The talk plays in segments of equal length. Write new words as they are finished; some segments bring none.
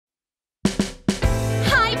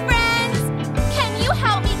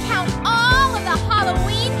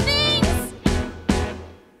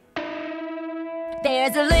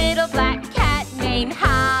There's a little black cat named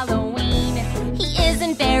Halloween. He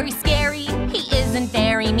isn't very scary, he isn't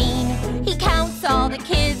very mean. He counts all the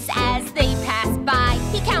kids as they pass by.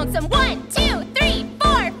 He counts them 1, 2, 3,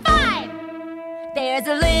 4, 5. There's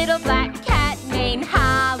a little black cat named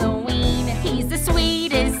Halloween. He's the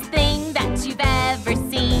sweetest thing that you've ever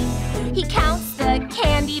seen. He counts the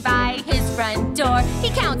candy by his front door. He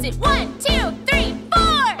counts it 1, 2, 3,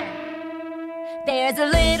 4. There's a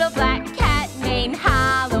little black cat named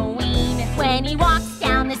Halloween. When he walks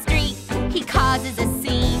down the street, he causes a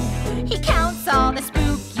scene. He counts all the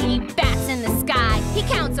spooky bats in the sky. He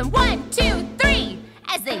counts them 1, 2, 3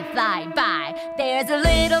 as they fly by. There's a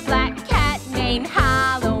little black cat named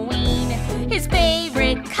Halloween. His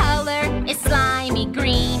favorite color is slimy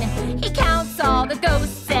green. He counts all the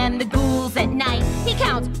ghosts and the ghouls at night. He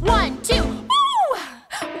counts 1, 2, woo!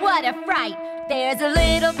 What a fright! There's a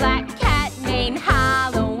little black cat named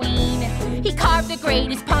Halloween. He carved the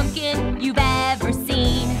greatest pumpkin you've ever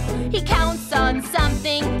seen. He counts on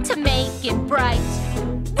something to make it bright.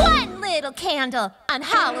 One little candle on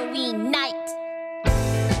Halloween night.